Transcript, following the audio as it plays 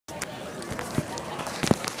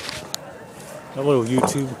Hello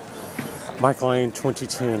YouTube, Mike Lyon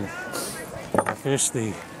 2010. I finished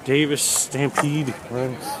the Davis Stampede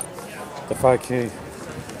run, the 5K.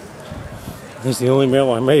 This is the only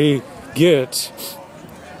medal I may get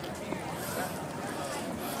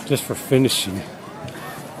just for finishing. You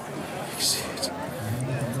can see it.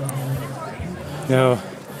 Now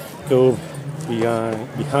go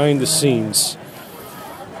behind the scenes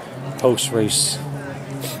post race.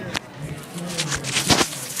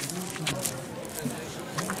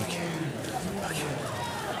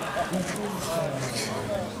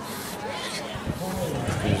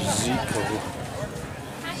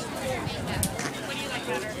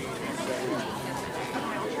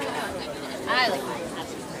 I like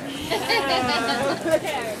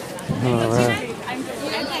Alright.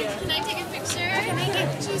 Can I take a picture? Can I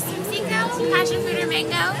get you some Zico? Passion fruit or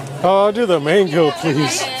mango? Oh, I'll do the mango,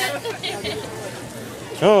 please.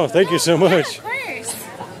 Oh, thank you so much. Of course.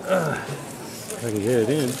 I can get it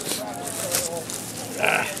in.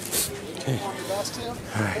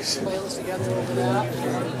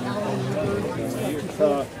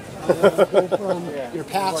 From your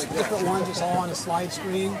past different ones, it's all on a slide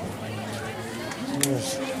screen.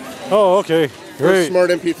 Oh, okay. Great. Smart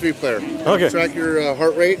MP3 player. Okay. Track your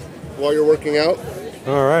heart rate while you're working out.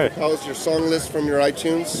 All right. Follows your song list from your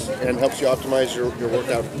iTunes and helps you optimize your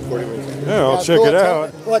workout accordingly. Yeah, I'll check it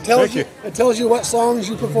out. Well, it tells you what songs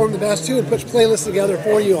you perform the best to and puts playlists together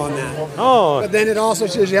for you on that. Oh. But then it also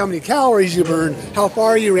shows you how many calories you burned, how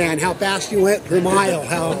far you ran, how fast you went per mile.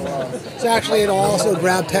 So actually it'll also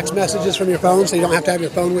grab text messages from your phone so you don't have to have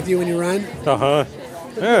your phone with you when you run. Uh-huh.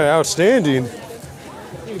 Yeah, outstanding.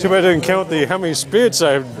 Too bad I didn't count how many spits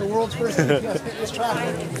I've... The world's first fitness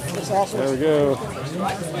tracker. It's also There we go.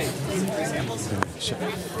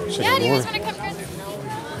 Yeah, do you guys want to come here?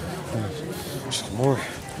 Just more.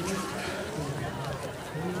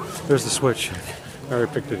 There's the switch. I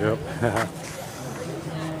already picked it up.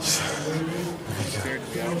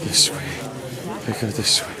 This way. Pick it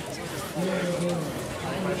this way.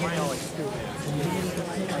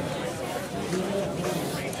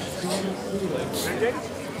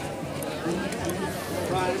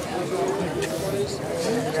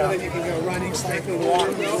 So then you can go running, cycling,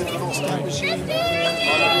 walking, little step machine.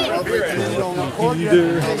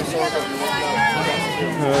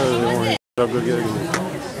 I'll go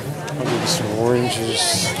get some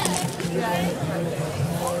oranges.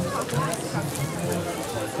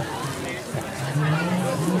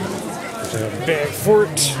 There's a bag for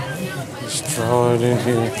it. Just draw it in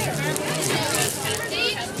here.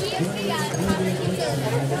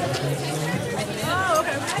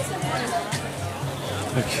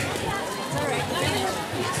 Okay.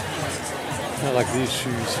 I like these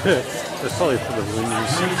shoes. That's probably for the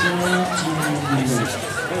winners.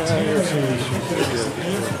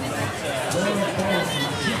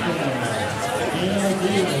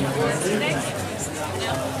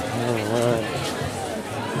 Alright.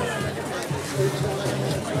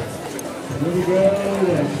 Here we go,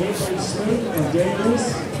 Davis and Davis.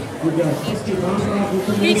 We got 50 I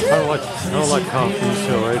don't like coffee,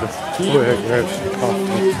 so I had to go ahead and grab some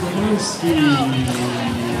coffee.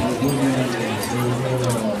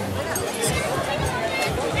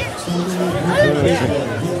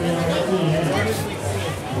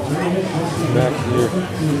 Back here.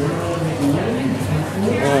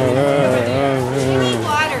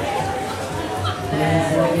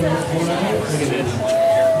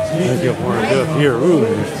 I get warmed up here. Ooh,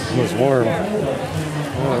 it was warm.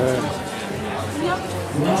 Alright.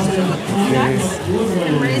 Okay.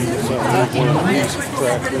 So I need one of these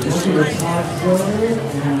crackers. Alright.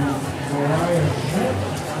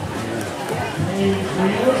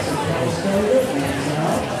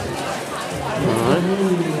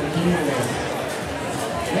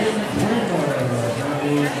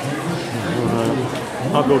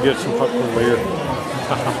 I'll go get some popcorn later.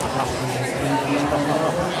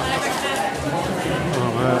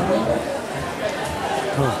 Alright.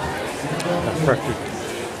 That's perfect.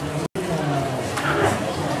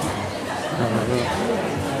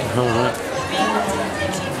 Alright.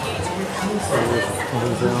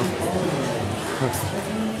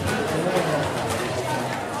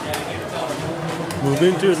 Move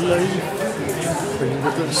into life. Bring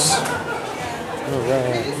with us.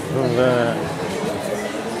 Alright. Alright.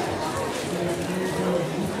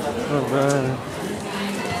 Alright.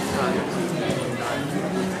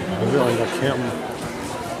 I really got camera.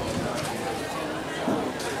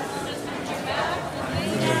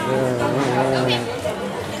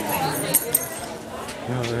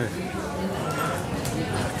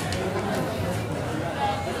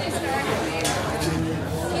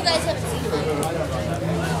 You guys haven't seen mine.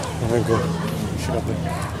 Very good. shit up there.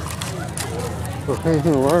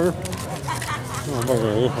 Where? Oh,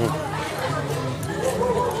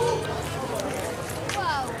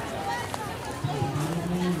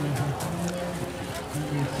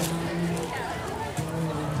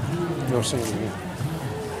 no, something here.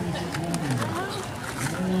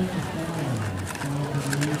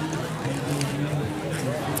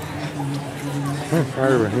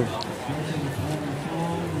 Right over here.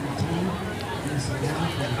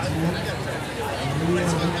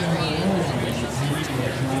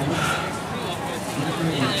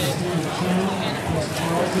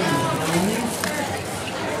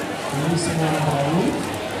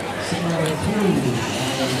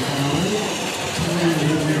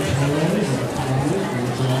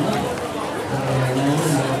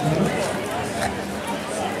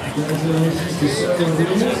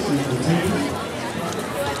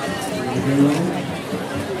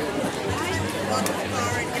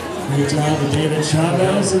 Great job to David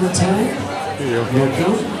Chavez in the 10.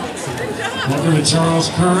 Welcome. Welcome to Charles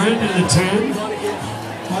Curran in the 10.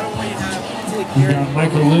 We got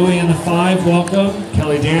Michael Louie in the 5. Welcome.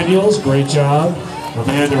 Kelly Daniels, great job.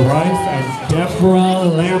 Amanda Reif and Deborah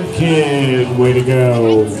Lampkin, way to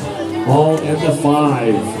go. All in the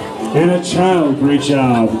 5. Anna Child, great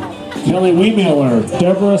job. Kelly Wemiller,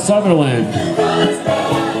 Deborah Sutherland.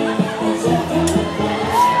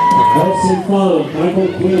 Hudson Funk, Michael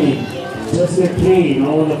Quinn, Jessica Kane,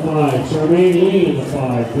 all in the 5. Charmaine Lee in the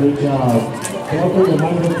 5, great job. Welcome to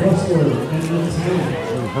Michael Custer in the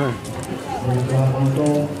 10. Great job,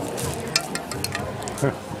 Michael.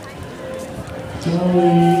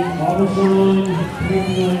 Charlie Aubuchon,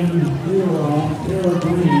 Caroline Zero, Carol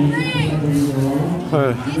Green,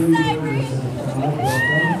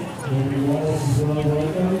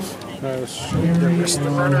 It's the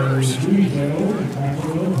runners.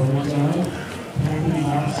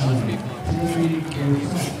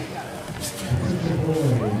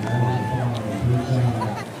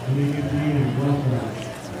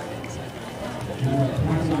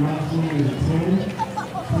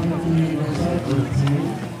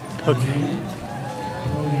 Okay.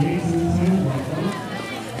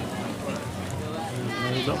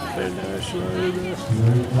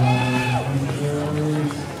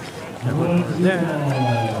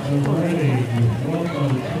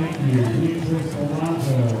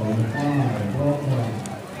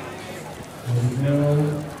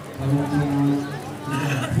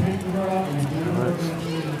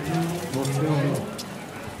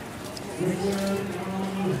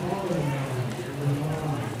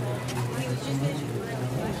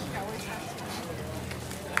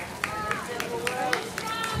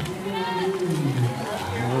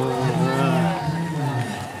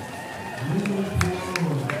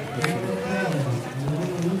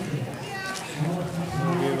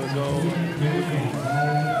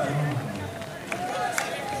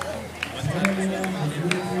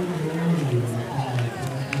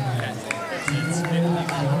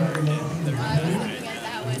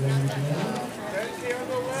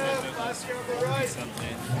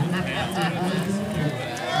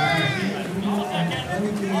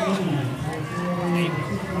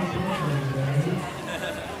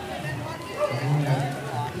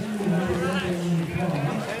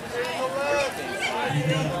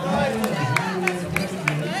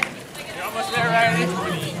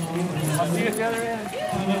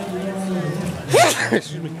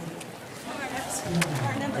 Excuse me.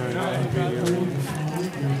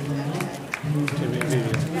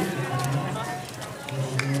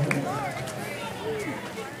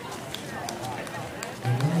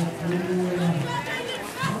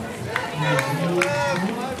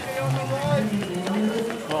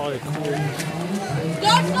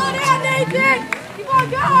 Don't slow down, Nathan! Keep on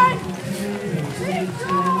going!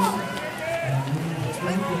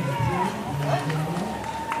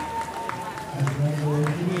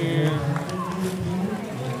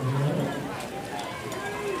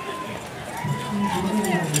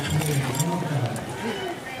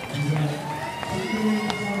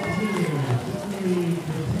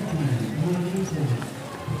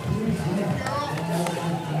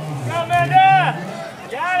 Go, Amanda!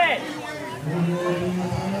 Got it!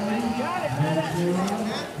 Got it, Amanda!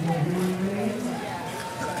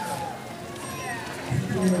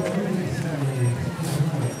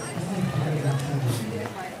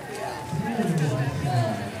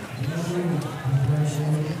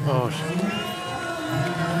 Oh,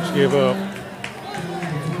 she gave up.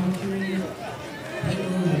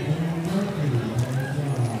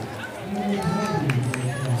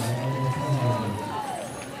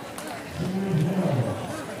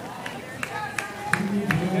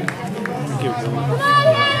 Give it to him. Come on,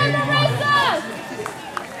 Aaron, race us!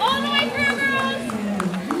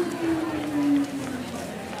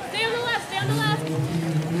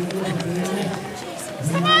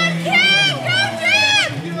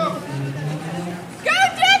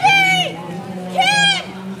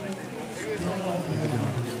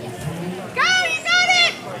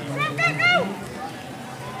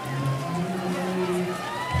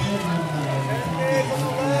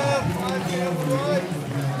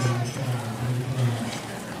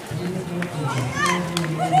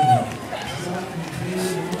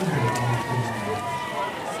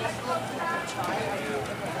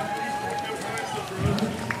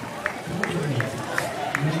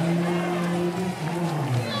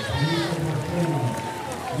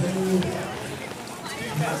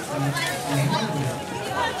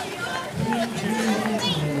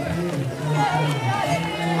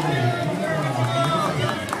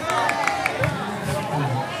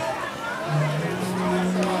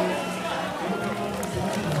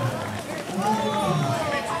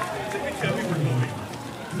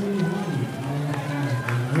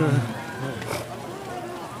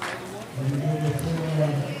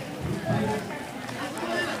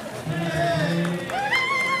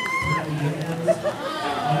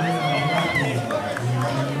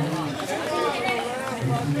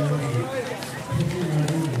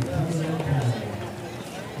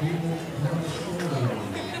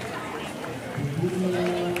 Go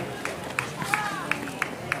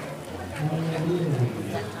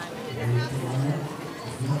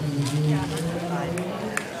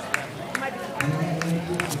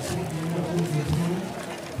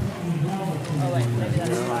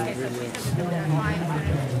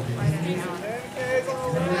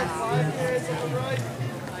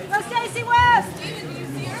Stacy West!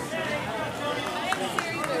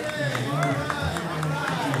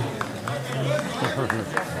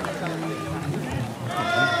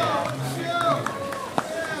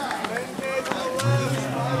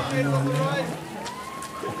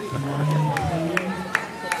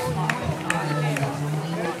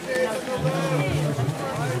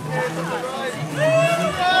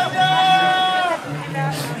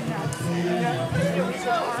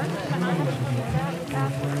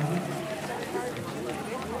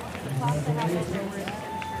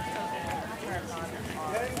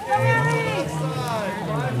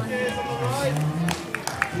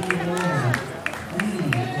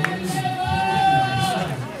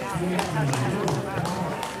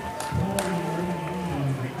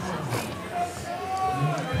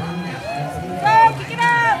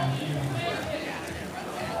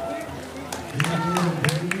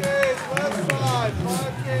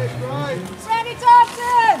 Sandy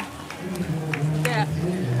Thompson! Yeah.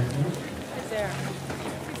 It's there.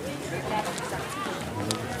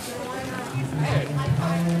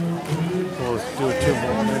 So let's do 2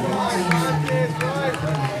 more minutes.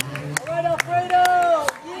 All right, Alfredo!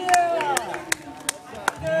 Yeah!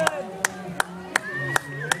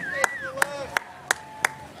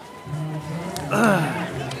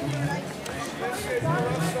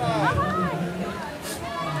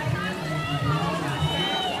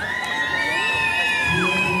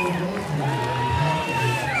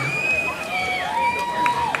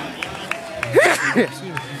 Good.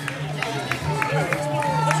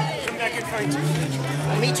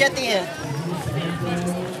 I'll meet you at the end.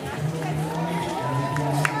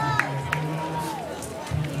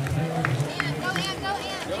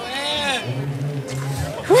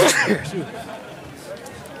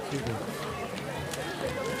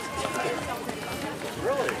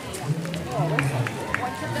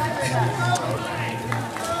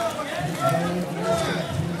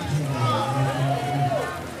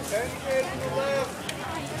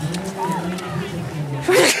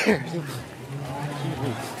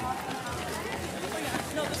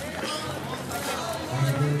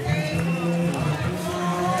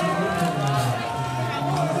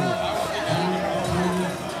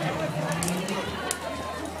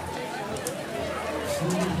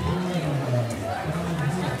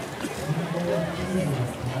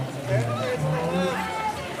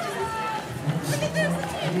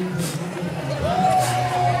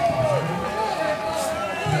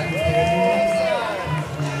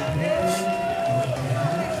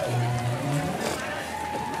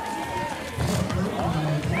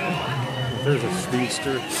 There's a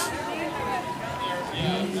speedster.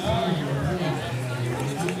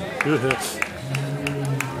 Good hit.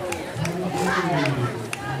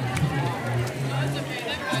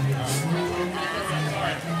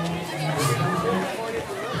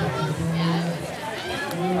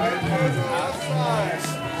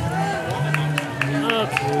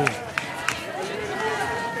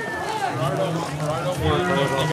 Okay.